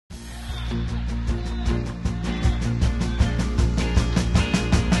Hockey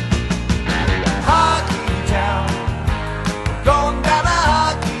town, going down to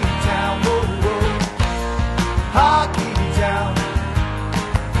hockey town, whoa, whoa. Hockey town,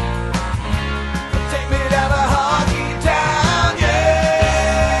 take me down to hockey town, yeah,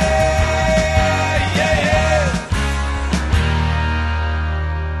 yeah.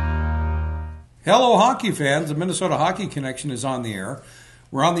 Hello, hockey fans. The Minnesota Hockey Connection is on the air.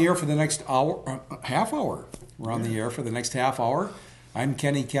 We're on the air for the next hour, half hour. We're on the air for the next half hour. I'm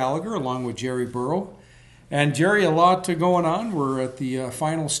Kenny Gallagher along with Jerry Burrow. And Jerry, a lot going on. We're at the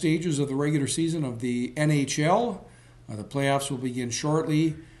final stages of the regular season of the NHL. The playoffs will begin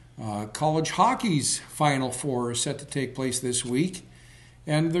shortly. College hockey's Final Four is set to take place this week.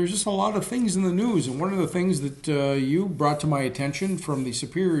 And there's just a lot of things in the news. And one of the things that you brought to my attention from the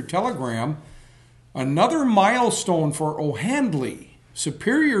Superior Telegram, another milestone for O'Handley.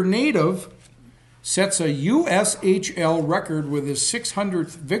 Superior native sets a USHL record with his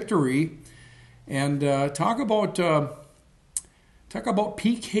 600th victory. And talk about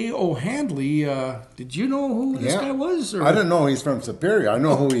PK O'Handley. Did you know who this guy was? Or? I didn't know he's from Superior. I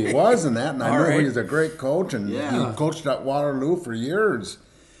know who he was and that, and I know he's a great coach, and he coached at Waterloo for years.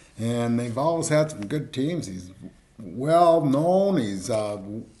 And they've always had some good teams. He's well known. He's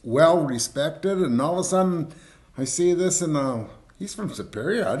well respected, and all of a sudden, I see this and. He's from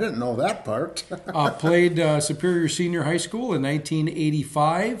Superior. I didn't know that part. Played Superior Senior High School in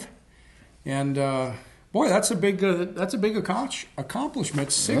 1985, and boy, that's a big accomplishment.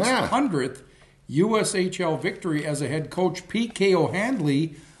 600th USHL victory as a head coach. PK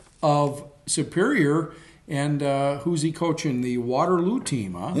O'Handley of Superior, and who's he coaching? The Waterloo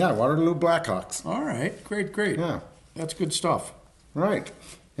team, huh? Yeah, Waterloo Blackhawks. All right, great. Yeah, that's good stuff. Right.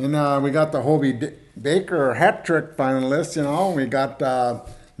 And we got the Hobie Baker hat trick finalists, We got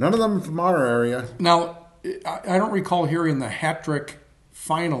none of them from our area. Now, I don't recall hearing the hat trick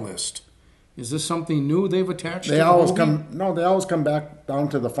finalist. Is this something new they've attached to They always come back down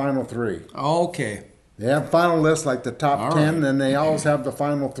to the final three. Okay. They have finalists like the top 10, and they always have the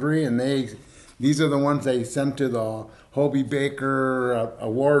final three, and these are the ones they send to the Hobie Baker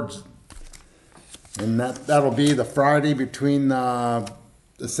Awards. And that'll be the Friday between the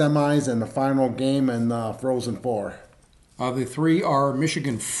semis and the final game in the Frozen Four. The three are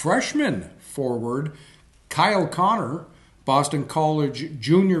Michigan freshman forward Kyle Connor, Boston College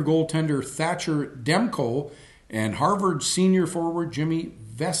junior goaltender Thatcher Demko, and Harvard senior forward Jimmy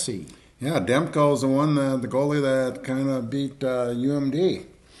Vesey. Yeah, Demko's the one, the goalie that kind of beat UMD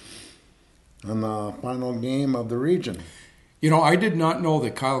on the final game of the region. I did not know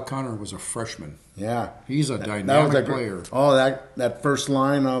that Kyle Connor was a freshman. Yeah. He's a dynamic player. Oh, that first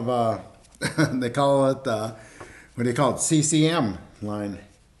line of, they call it, what do you call it, CCM line.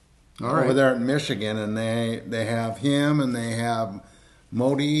 All right. Over there in Michigan, and they have him, and they have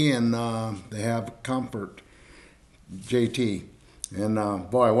Modi, and they have Comfort, JT.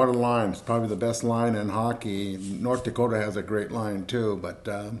 And, boy, what a line. It's probably the best line in hockey. North Dakota has a great line, too, but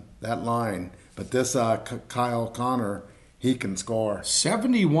that line. But this Kyle Connor, he can score.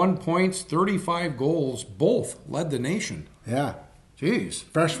 71 points, 35 goals, both led the nation. Yeah. Jeez.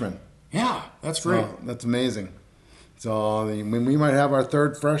 Freshman. Yeah, that's great. That's amazing. So we might have our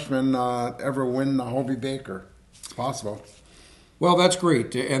third freshman ever win the Hobie Baker. It's possible. Well, that's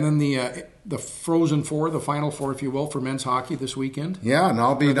great. And then the Frozen Four, the Final Four, if you will, for men's hockey this weekend. Yeah, and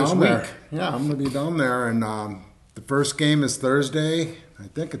I'll be down there. Yeah, I'm going to be down there. And the first game is Thursday. I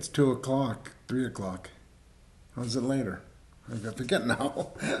think it's 2 o'clock, 3 o'clock. Or is it later? I forget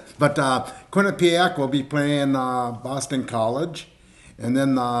now. But Quinnipiac will be playing Boston College. And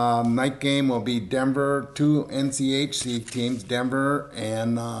then the night game will be Denver, two NCHC teams, Denver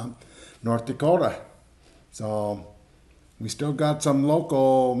and North Dakota. So we still got some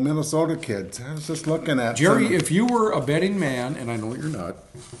local Minnesota kids. I was just looking at Jerry, if you were a betting man, and I know you're not,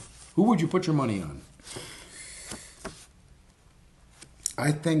 who would you put your money on?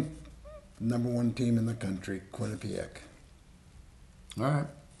 I think number one team in the country, Quinnipiac. All right.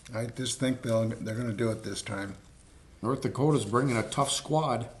 I just think they're going to do it this time. North Dakota's bringing a tough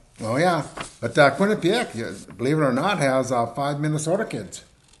squad. Oh, yeah. But Quinnipiac, believe it or not, has 5 Minnesota kids.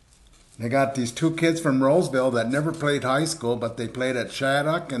 They got these 2 kids from Roseville that never played high school, but they played at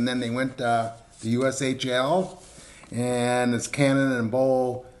Shattuck, and then they went to the USHL. And it's Cannon and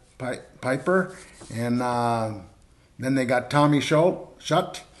Bo Piper. And then they got Tommy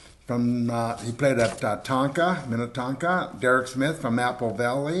Schutt from, he played at Tonka, Minnetonka. Derek Smith from Apple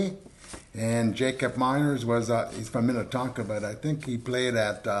Valley. And Jacob Miners he's from Minnetonka, but I think he played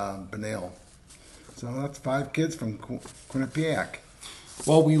at Benale. So that's 5 kids from Quinnipiac.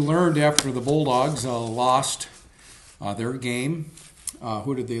 Well, we learned after the Bulldogs lost their game.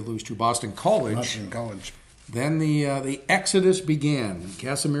 Who did they lose to? Boston College. Boston College. Then the exodus began.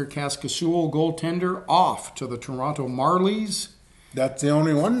 Casimir Kaskasuo, goaltender, off to the Toronto Marlies. That's the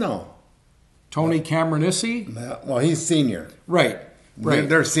only one now. Tony Cameronisi. Well, he's senior. Right.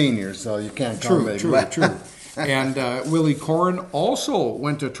 They're seniors, so you can't call them. True. And Willie Corrin also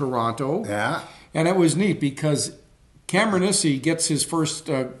went to Toronto. Yeah. And it was neat because Cameronisi gets his first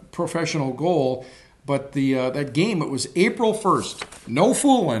professional goal, but that game, it was April 1st. No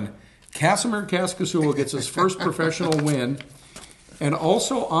fooling. Casimir Kaskasuo gets his first professional win. And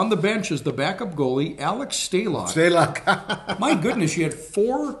also on the bench is the backup goalie, Alex Stalock. My goodness, you had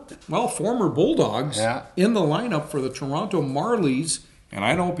four former Bulldogs in the lineup for the Toronto Marlies. And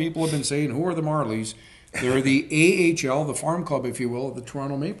I know people have been saying, who are the Marlies? They're the AHL, the farm club, if you will, of the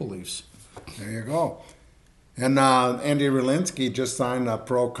Toronto Maple Leafs. There you go. And Andy Relinsky just signed a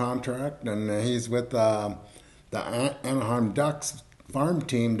pro contract, and he's with the Anaheim Ducks farm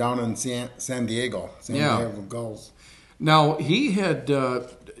team down in San Diego. San Diego Gulls. Now, he had,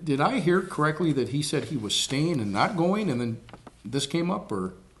 did I hear correctly that he said he was staying and not going, and then this came up,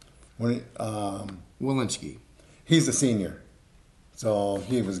 or? Walensky. He's a senior, so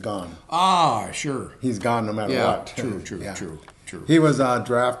he was gone. Ah, sure. He's gone no matter what. True. He was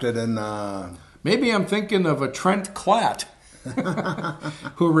drafted in... Maybe I'm thinking of a Trent Klatt,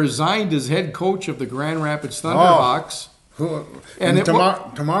 who resigned as head coach of the Grand Rapids Thunderhawks. And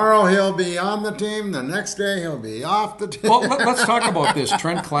tomorrow he'll be on the team. The next day he'll be off the team. Well, let's talk about this.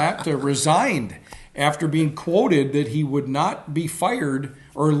 Trent Klatt resigned after being quoted that he would not be fired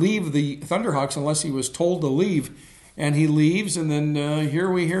or leave the Thunderhawks unless he was told to leave. And he leaves, and then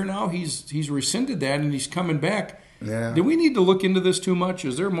here we hear now he's rescinded that, and he's coming back. Yeah. Do we need to look into this too much?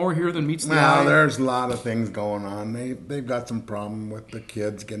 Is there more here than meets the eye? Well, there's a lot of things going on. They've got some problem with the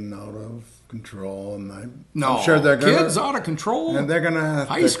kids getting out of control, and I'm sure they're gonna, kids out of control. And they're gonna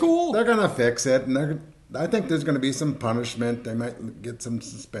high school. They're gonna fix it, and I think there's gonna be some punishment. They might get some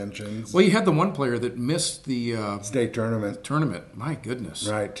suspensions. Well, you had the one player that missed the state tournament. My goodness.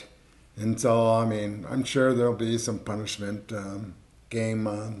 Right, and so I mean, I'm sure there'll be some punishment.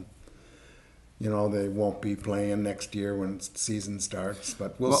 Game. They won't be playing next year when the season starts,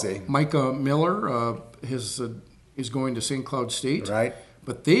 but we'll see. Micah Miller is going to St. Cloud State. Right.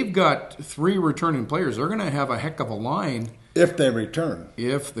 But they've got 3 returning players. They're going to have a heck of a line. If they return. See,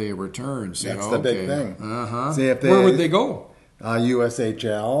 that's the big thing. Uh-huh. See, where would they go?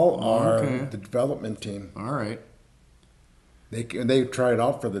 USHL or the development team. All right. They tried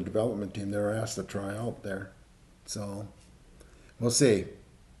out for the development team. They were asked to try out there. So we'll see.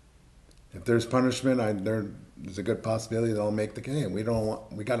 If there's punishment, there's a good possibility they'll make the game. We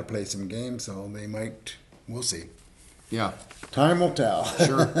got to play some games, so they might. We'll see. Yeah. Time will tell.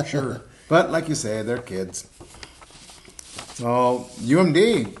 Sure. But like you say, they're kids. So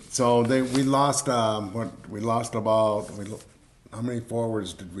UMD. So we lost. How many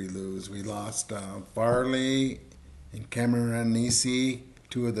forwards did we lose? We lost Farley and Cameronisi,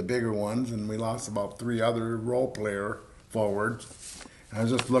 2 of the bigger ones, and we lost about 3 other role player forwards. I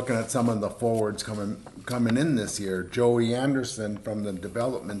was just looking at some of the forwards coming in this year. Joey Anderson from the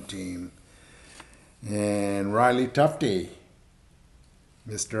development team, and Riley Tufte,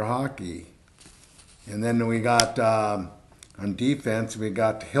 Mr. Hockey. And then we got, on defense, we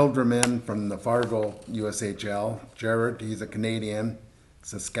got Hilderman from the Fargo USHL. Jared, he's a Canadian,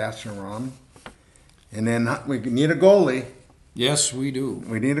 Saskatchewan. And then we need a goalie. Yes, we do.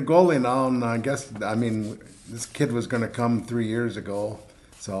 We need a goalie now, and this kid was going to come 3 years ago.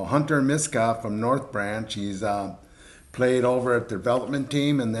 So Hunter Miska from North Branch, he's played over at the development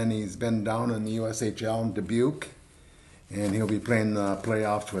team, and then he's been down in the USHL in Dubuque. And he'll be playing the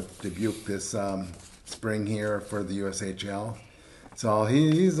playoffs with Dubuque this spring here for the USHL. So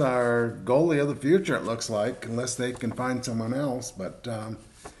he's our goalie of the future, it looks like, unless they can find someone else. But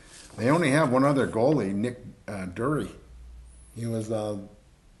they only have one other goalie, Nick Dury. He was the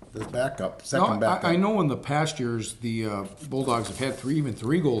second backup. I know in the past years the Bulldogs have had three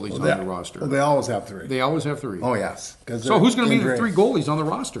goalies on their roster. Well, they always have 3. They always have 3. Oh, yes. So who's going to be the 3 goalies on the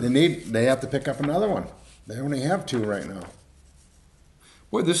roster? They have to pick up another one. They only have 2 right now.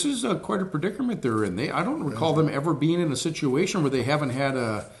 Boy, this is quite a predicament they're in. I don't recall them ever being in a situation where they haven't had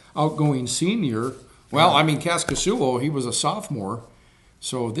a outgoing senior. Well, Kaskasuo, he was a sophomore.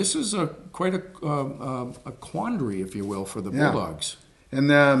 So this is quite a quandary, if you will, for the Bulldogs. And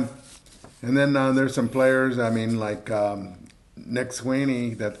then there's some players, like Nick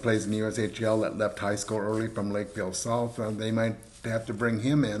Sweeney that plays in the USHL that left high school early from Lakeville South. They might have to bring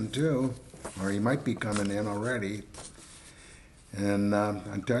him in too, or he might be coming in already. And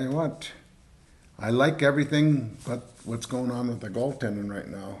I tell you what, I like everything but what's going on with the goaltending right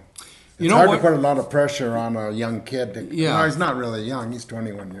now. It's hard to put a lot of pressure on a young kid. Yeah. No, he's not really young. He's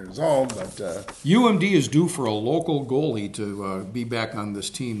 21 years old. But UMD is due for a local goalie to be back on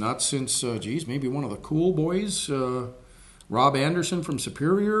this team. Not since, maybe one of the cool boys, Rob Anderson from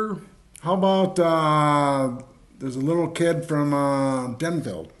Superior. how about there's a little kid from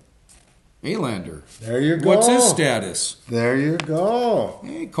Denville. Alander. There you go. What's his status? There you go.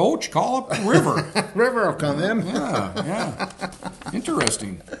 Hey, coach, call up River. River will come in. Yeah.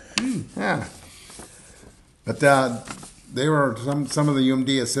 Interesting. Yeah. But they were some of the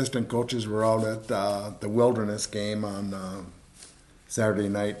UMD assistant coaches were out at the Wilderness game on Saturday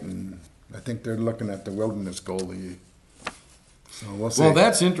night, and I think they're looking at the Wilderness goalie. So we'll see. Well,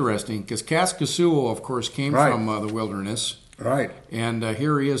 that's interesting because Kaskasuo, of course, came from the Wilderness. Right. And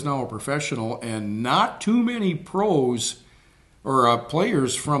here he is now a professional, and not too many pros or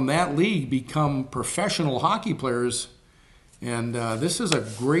players from that league become professional hockey players. And this is a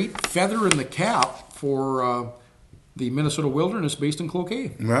great feather in the cap for the Minnesota Wilderness based in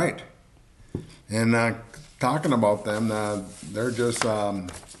Cloquet. Right. And talking about them, they're just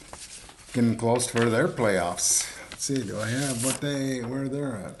getting close for their playoffs. Let's see, do I have where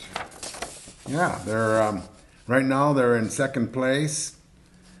they're at? Yeah, they're right now they're in second place,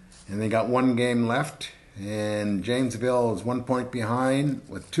 and they got one game left. And Jamesville is 1 point behind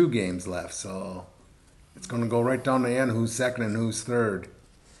with 2 games left, so it's going to go right down the end who's second and who's third.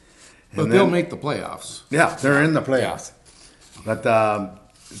 But they'll make the playoffs. Yeah, they're in the playoffs. Yeah. But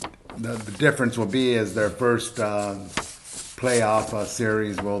the difference will be is their first playoff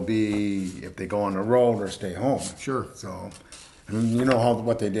series will be if they go on the road or stay home. Sure. So, and you know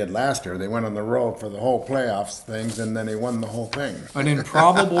what they did last year. They went on the road for the whole playoffs things, and then they won the whole thing. An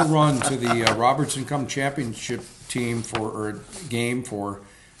improbable run to the Robertson Cup championship team game for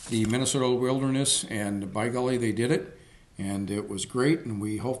the Minnesota Wilderness, and by golly, they did it. And it was great, and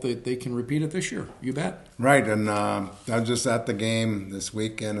we hope that they can repeat it this year. You bet. Right, and I was just at the game this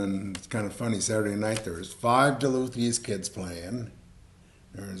weekend, and it's kind of funny. Saturday night, there was 5 Duluth East kids playing.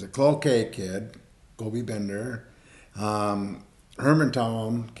 There was a Cloquet kid, Kobe Bender,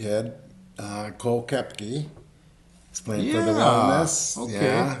 Hermantown kid, Cole Kepke. He's playing for the Wellness. Okay.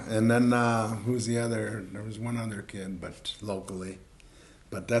 Yeah, and then who's the other? There was one other kid, but locally.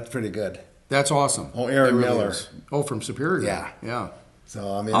 But that's pretty good. That's awesome. Oh, Aaron Miller. Oh, from Superior. Yeah.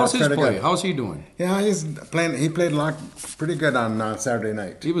 So I mean, how's that's his play? good. How's he doing? Yeah, he's playing. He played pretty good on Saturday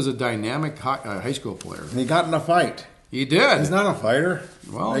night. He was a dynamic high school player. And he got in a fight. He did. He's not a fighter.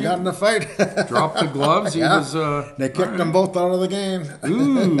 Well, they got in a fight. Dropped the gloves. He was. They kicked them both out of the game.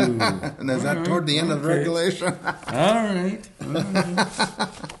 Ooh. And is that toward the end of regulation? All right.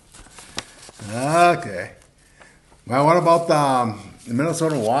 Okay. Well, what about the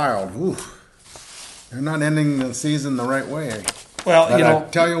Minnesota Wild? Ooh. They're not ending the season the right way. Well, but I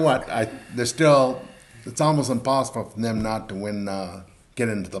tell you what, they're still. It's almost impossible for them not to win, get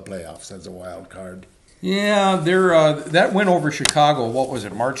into the playoffs as a wild card. Yeah, that win over Chicago, what was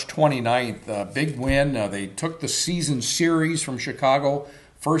it, March 29th, big win. They took the season series from Chicago.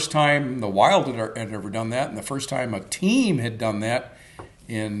 First time the Wild had ever done that, and the first time a team had done that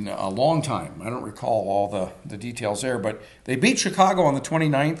in a long time. I don't recall all the details there, but they beat Chicago on the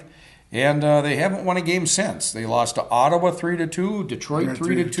 29th. And they haven't won a game since. They lost to Ottawa 3-2, Detroit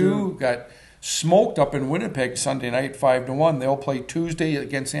 3-2, got smoked up in Winnipeg Sunday night 5-1. They'll play Tuesday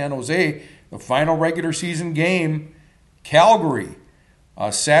against San Jose, the final regular season game. Calgary,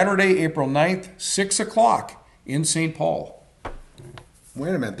 Saturday, April 9th, 6 o'clock in St. Paul.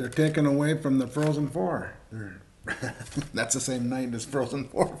 Wait a minute, they're taken away from the Frozen Four. That's the same night as Frozen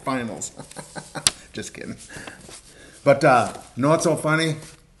Four finals. Just kidding. But you know what's so funny?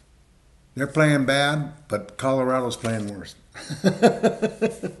 They're playing bad, but Colorado's playing worse.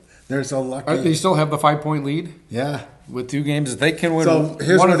 They're so lucky. They still have the 5-point lead? Yeah. With 2 games. If they can win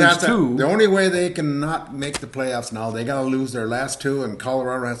here's one of these that's 2. The only way they can not make the playoffs now, they got to lose their last 2, and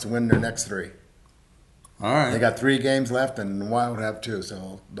Colorado has to win their next 3. All right. They got 3 games left, and the Wild have 2.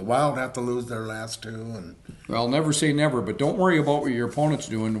 So the Wild have to lose their last 2. And well, never say never, but don't worry about what your opponent's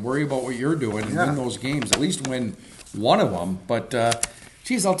doing. Worry about what you're doing and win those games. At least win one of them. But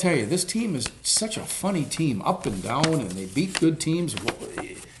geez, I'll tell you, this team is such a funny team, up and down, and they beat good teams.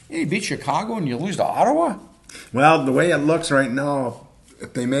 You beat Chicago and you lose to Ottawa? Well, the way it looks right now,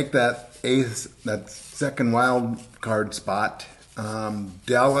 if they make that second wild card spot,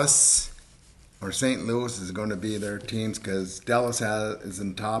 Dallas or St. Louis is going to be their teams because Dallas is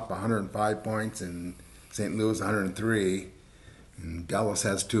in top 105 points and St. Louis 103. And Dallas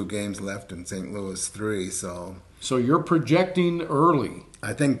has 2 games left and St. Louis 3, so So you're projecting early.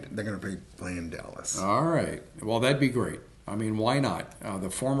 I think they're going to be playing Dallas. All right. Well, that'd be great. I mean, why not? The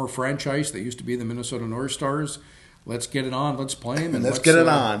former franchise that used to be the Minnesota North Stars, let's get it on. Let's play them. And let's get it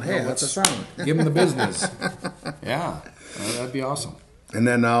on. Hey, that's a song. Give them the business. Yeah, that'd be awesome. And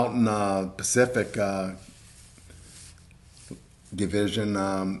then out in the Pacific Division,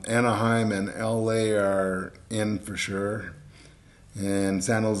 Anaheim and LA are in for sure. And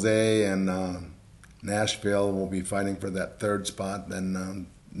San Jose and Nashville will be fighting for that third spot. Then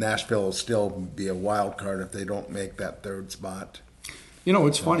Nashville will still be a wild card if they don't make that third spot. You know,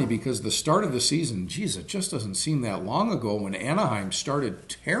 it's funny because the start of the season, geez, it just doesn't seem that long ago when Anaheim started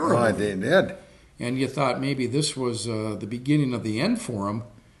terribly. Oh, they did. And you thought maybe this was the beginning of the end for them.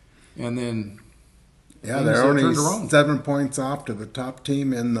 And then they're only 7 points off to the top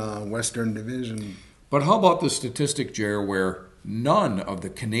team in the Western Division. But how about the statistic, Jer, where none of the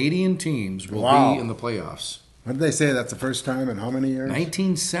Canadian teams will be in the playoffs? What did they say? That's the first time in how many years?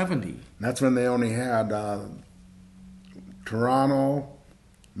 1970. That's when they only had Toronto,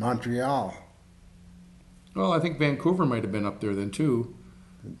 Montreal. Well, I think Vancouver might have been up there then too,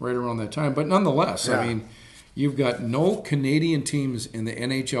 right around that time. But nonetheless, I mean, you've got no Canadian teams in the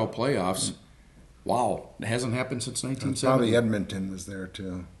NHL playoffs. Wow, it hasn't happened since 1970. Probably Edmonton was there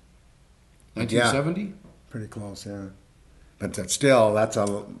too. 1970? Yeah, pretty close, yeah. But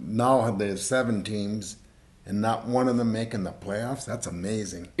now there's 7 teams and not one of them making the playoffs. That's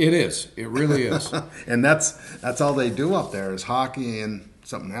amazing. It is. It really is. And that's all they do up there is hockey and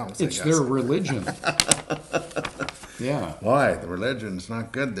something else. It's their religion. Yeah. Boy, the religion's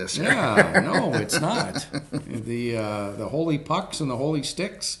not good this year. Yeah, no, it's not. The holy pucks and the holy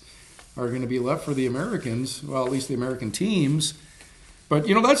sticks are going to be left for the Americans, well, at least the American teams. But,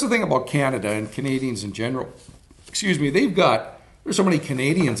 you know, that's the thing about Canada and Canadians in general. Excuse me, there's so many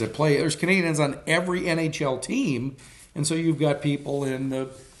Canadians that play. There's Canadians on every NHL team. And so you've got people in the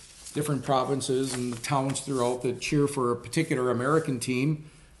different provinces and the towns throughout that cheer for a particular American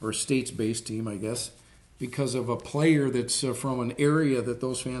team, or states-based team, I guess, because of a player that's from an area that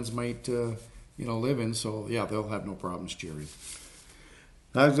those fans might, live in. So, yeah, they'll have no problems cheering.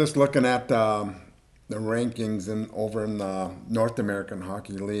 I was just looking at the rankings over in the North American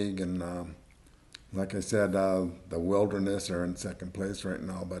Hockey League, and like I said, the Wilderness are in second place right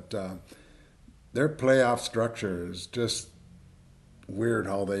now, but their playoff structure is just weird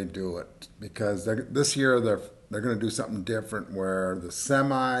how they do it, because this year they're going to do something different where the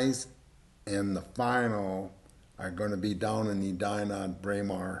semis and the final are going to be down in Edina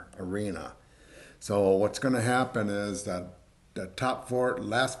Braemar Arena. So what's going to happen is that the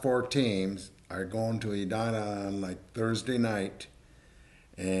last four teams are going to Edina on like Thursday night,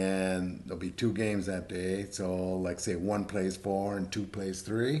 and there'll be 2 games that day. So like say 1 plays 4 and 2 plays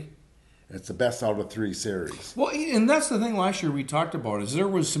 3. It's the best out of 3 series. Well, and that's the thing last year we talked about is there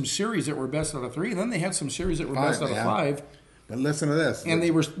was some series that were best out of 3, and then they had some series that were best out of 5. But listen to this. And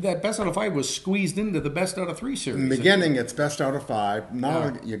that best out of 5 was squeezed into the best out of 3 series. In the beginning, it's best out of 5.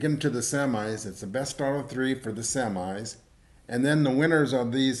 Now you get into the semis. It's the best out of 3 for the semis. And then the winners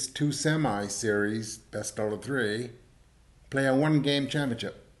of these 2 semi-series, best out of 3, play a 1-game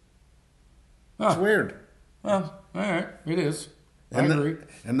championship. It's weird. Well, all right. It is. I agree.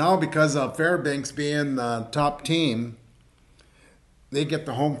 And now because of Fairbanks being the top team, they get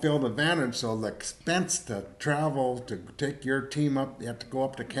the home field advantage. So the expense to travel to take your team up, you have to go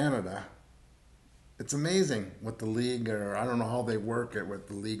up to Canada. It's amazing what the league, or I don't know how they work it, what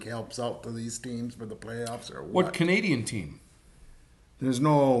the league helps out to these teams for the playoffs or what. What Canadian team? There's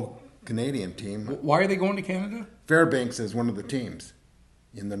no Canadian team. Why are they going to Canada? Fairbanks is one of the teams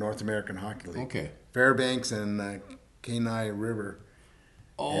in the North American Hockey League. Okay. Fairbanks and Kenai River.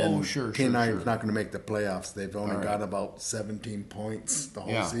 Oh, and sure. Kenai is not going to make the playoffs. They've only got about 17 points the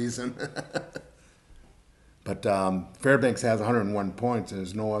whole season. But Fairbanks has 101 points.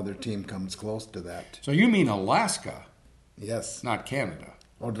 There's no other team comes close to that. So you mean Alaska? Yes. Not Canada.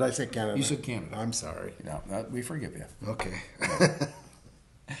 Oh, did I say Canada? You said Canada. I'm sorry. No, we forgive you. Okay.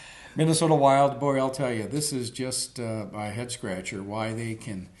 Minnesota Wild, boy, I'll tell you, this is just a head scratcher. Why they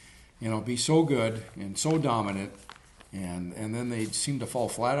can, be so good and so dominant, and then they seem to fall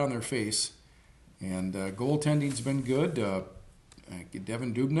flat on their face. And goaltending's been good.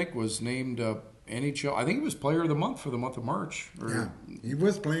 Devin Dubnyk was named NHL. I think he was Player of the Month for the month of March. He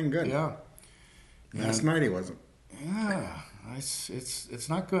was playing good. Yeah. Last night he wasn't. Yeah, it's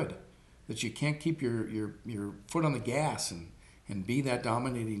not good that you can't keep your foot on the gas and be that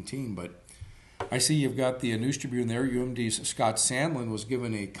dominating team. But I see you've got the News Tribune there. UMD's Scott Sandlin was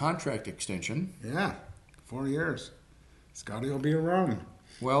given a contract extension. Yeah, 4 years. Scotty will be around.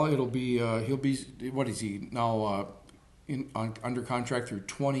 Well, it'll be he'll be what is he now under contract through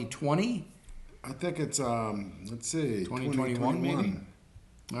 2020? I think it's let's see, 2021 maybe.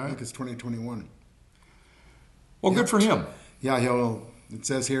 All I right. think it's 2021. Well, good for him. Yeah, it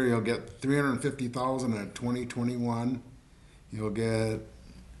says here he'll get $350,000 at 2021.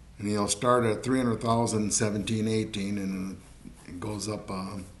 He'll start at $300,000 17-18, and it goes up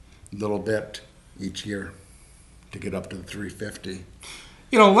a little bit each year to get up to the 350.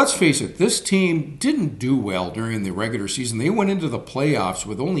 You know, let's face it, this team didn't do well during the regular season. They went into the playoffs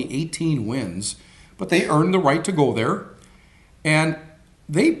with only 18 wins, but they earned the right to go there, and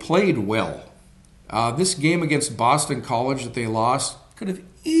they played well. This game against Boston College that they lost could have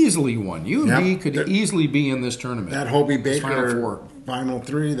easily won. UMD could easily be in this tournament. That Hobie Final Baker Final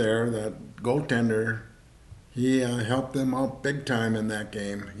Three there, that goaltender, he helped them out big time in that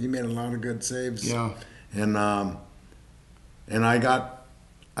game. He made a lot of good saves. Yeah. And I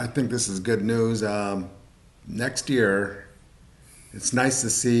think this is good news. Next year, it's nice to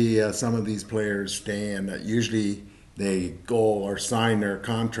see some of these players stay in. Usually they go or sign their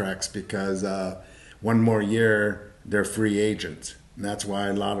contracts because one more year they're free agents. And that's why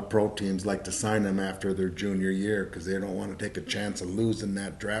a lot of pro teams like to sign them after their junior year because they don't want to take a chance of losing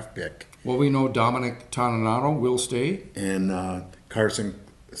that draft pick. Well, we know Dominic Toninato will stay. And Carson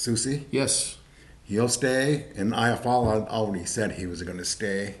Soucy. Yes. He'll stay. And Iafala already said he was going to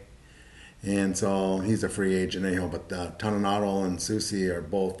stay. And so he's a free agent anyhow. But Toninato and Soucy are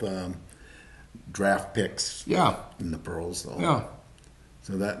both draft picks in the pros. So. Yeah.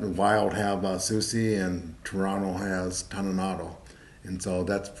 So that Wild have Soucy and Toronto has Toninato. And so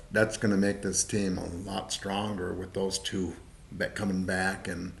that's going to make this team a lot stronger with those two coming back.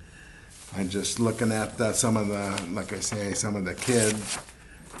 And I'm just looking at some of the kids.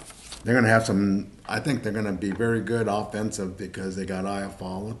 They're going to have I think they're going to be very good offensive because they got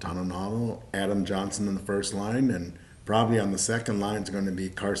Iafala, Toninato, Adam Johnson in the first line, and probably on the second line is going to be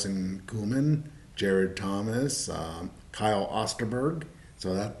Carson Kuhlman, Jared Thomas, Kyle Osterberg.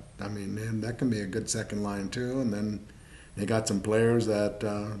 So that can be a good second line too. And then they got some players that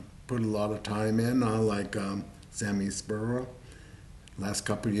put a lot of time in, like Sammy Spurra, last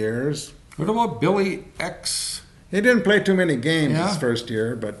couple of years. What about Billy X? He didn't play too many games his first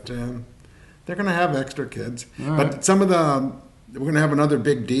year, but they're going to have extra kids. All but right. We're going to have another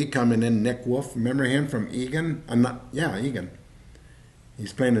big D coming in, Nick Wolf. Remember him from Egan? Egan.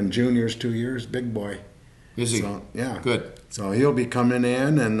 He's playing in juniors 2 years, big boy. Is he? So, yeah. Good. So he'll be coming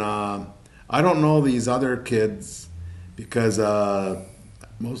in, and I don't know these other kids because I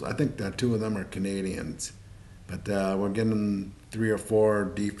think that two of them are Canadians. But we're getting 3 or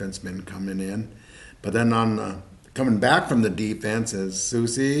 4 defensemen coming in. But then coming back from the defense is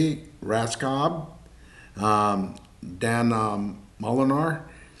Soucy, Raskob, Dan Molinar,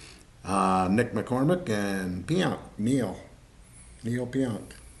 Nick McCormick, and Neil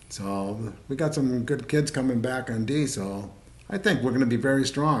Pionk. So we got some good kids coming back on D, so I think we're going to be very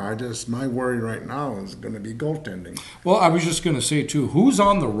strong. My worry right now is going to be goaltending. Well, I was just going to say, too, who's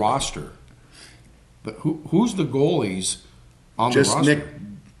on the roster? Who's the goalies on the roster? Just Nick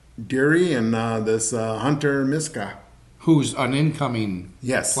Deary and this Hunter Miska. Who's an incoming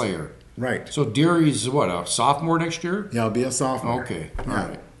player. Right. So Deary's, what, a sophomore next year? Yeah, he'll be a sophomore. Okay, all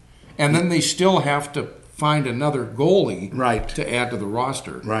right. And then they still have to find another goalie to add to the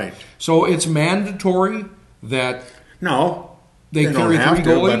roster. Right. So it's mandatory that they don't carry have 3 to,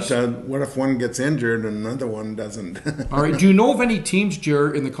 goalies? But what if one gets injured and another one doesn't? All right. Do you know of any teams,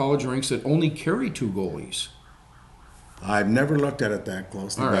 Jared, in the college ranks that only carry 2 goalies? I've never looked at it that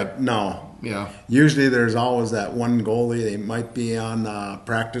closely, but no. Yeah. Usually there's always that one goalie. They might be on the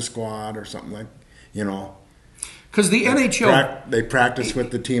practice squad or something like, Because the NHL... They practice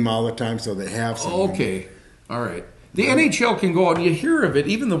with the team all the time, so they have some. Okay. All right. The NHL can go out, and you hear of it.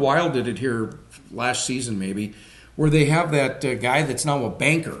 Even the Wild did it here last season, maybe, where they have that guy that's now a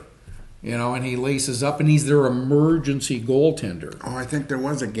banker, and he laces up, and he's their emergency goaltender. Oh, I think there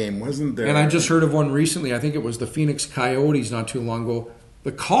was a game, wasn't there? And I just heard of one recently. I think it was the Phoenix Coyotes not too long ago.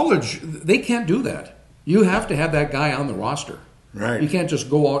 The college, they can't do that. You have to have that guy on the roster. Right. You can't just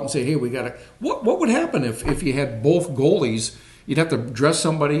go out and say, hey, we got to... What would happen if you had both goalies? You'd have to dress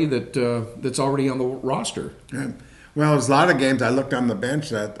somebody that's already on the roster. Yeah. Well, there's a lot of games I looked on the bench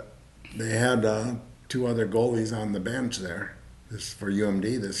that they had 2 other goalies on the bench there. This is for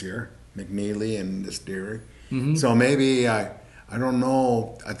UMD this year, McNeely and this Deary. Mm-hmm. So maybe, I don't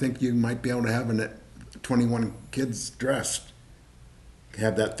know, I think you might be able to have 21 kids dressed,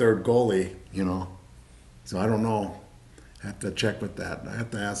 have that third goalie, So I don't know. I have to check with that. I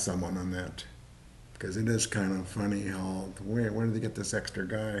have to ask someone on that. because it is kind of funny how where did they get this extra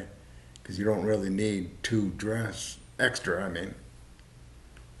guy? Because you don't really need 2 extra. I mean,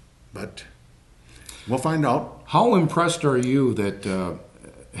 but we'll find out. How impressed are you that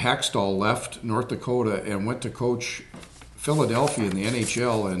Hackstall left North Dakota and went to coach Philadelphia in the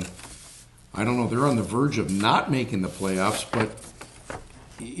NHL? And I don't know, they're on the verge of not making the playoffs, but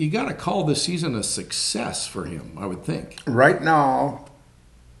you got to call this season a success for him, I would think. Right now,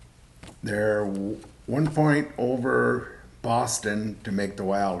 they're 1 point over Boston to make the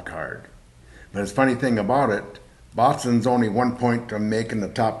wild card. But the funny thing about it, Boston's only 1 point from making the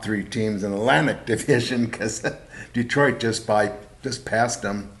top 3 teams in the Atlantic Division because Detroit just passed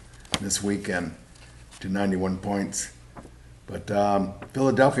them this weekend to 91 points. But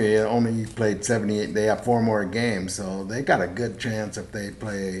Philadelphia only played 78. They have 4 more games, so they got a good chance if they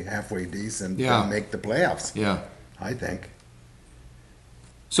play halfway decent to make the playoffs. Yeah, I think.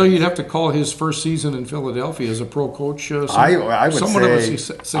 So you'd have to call his first season in Philadelphia as a pro coach I would somewhat say, of a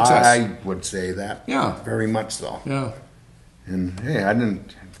success. I would say that. Yeah. Very much so. Yeah. And hey,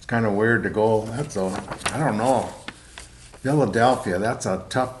 it's kind of weird to go. I don't know. Philadelphia, that's a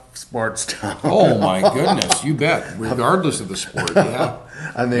tough sports town. Oh my goodness, you bet. Regardless of the sport, yeah.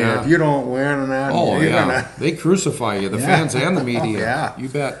 I mean, if you don't win and that, they crucify you, the fans and the media. Yeah. You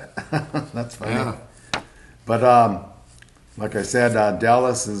bet. That's funny. Yeah. But like I said,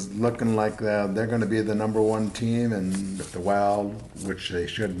 Dallas is looking like they're going to be the number 1 team, and the Wild, which they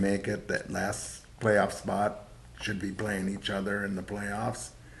should make it, that last playoff spot, should be playing each other in the playoffs.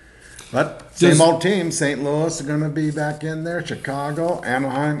 But same old team. St. Louis are going to be back in there. Chicago,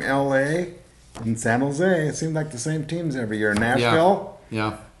 Anaheim, L.A., and San Jose. It seems like the same teams every year. Nashville.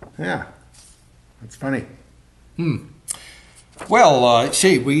 Yeah. That's funny. Well,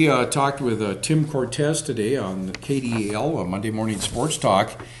 we talked with Tim Cortez today on KDAL, Monday Morning Sports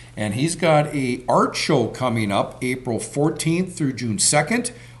Talk, and he's got a art show coming up April 14th through June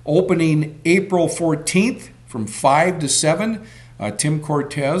 2nd, opening April 14th from 5 to 7. Tim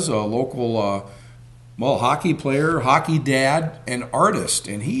Cortez, a local hockey player, hockey dad, and artist,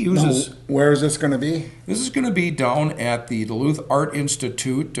 and he uses. Where is this going to be? This is going to be down at the Duluth Art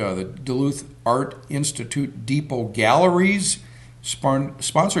Institute, the Duluth Art Institute Depot Galleries,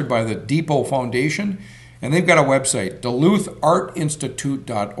 sponsored by the Depot Foundation, and they've got a website,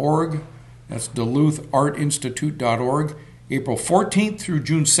 duluthartinstitute.org. That's duluthartinstitute.org. April 14th through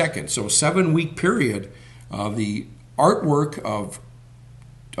June 2nd, so a 7-week period. The artwork of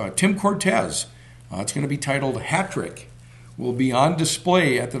Tim Cortez, it's going to be titled Hat Trick, will be on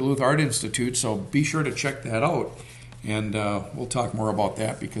display at the Duluth Art Institute, so be sure to check that out. And we'll talk more about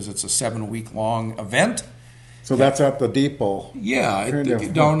that because it's a 7-week-long event. So that's at the Depot. Yeah,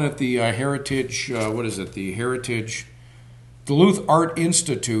 down at the Heritage, the Heritage Duluth Art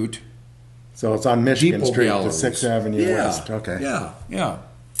Institute. So it's on Michigan Depot Street, Galleries. the 6th Avenue West. Okay. Yeah.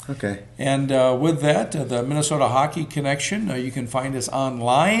 Okay. And with that, the Minnesota Hockey Connection, you can find us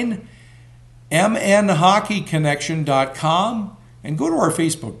online, mnhockeyconnection.com, and go to our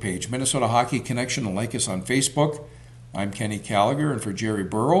Facebook page, Minnesota Hockey Connection, and like us on Facebook. I'm Kenny Gallagher, and for Jerry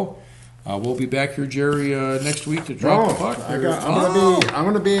Burrow. We'll be back here, Jerry, next week to drop the puck. I'm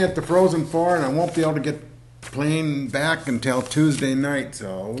going to be at the Frozen Four, and I won't be able to get plane back until Tuesday night,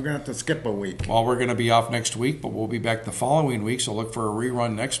 so we're going to have to skip a week. Well, we're going to be off next week, but we'll be back the following week, so look for a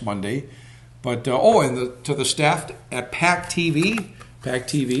rerun next Monday. But, to the staff at PACT-TV,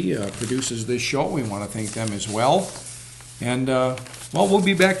 PACT-TV produces this show. We want to thank them as well. And, we'll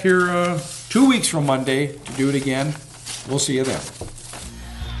be back here 2 weeks from Monday to do it again. We'll see you then.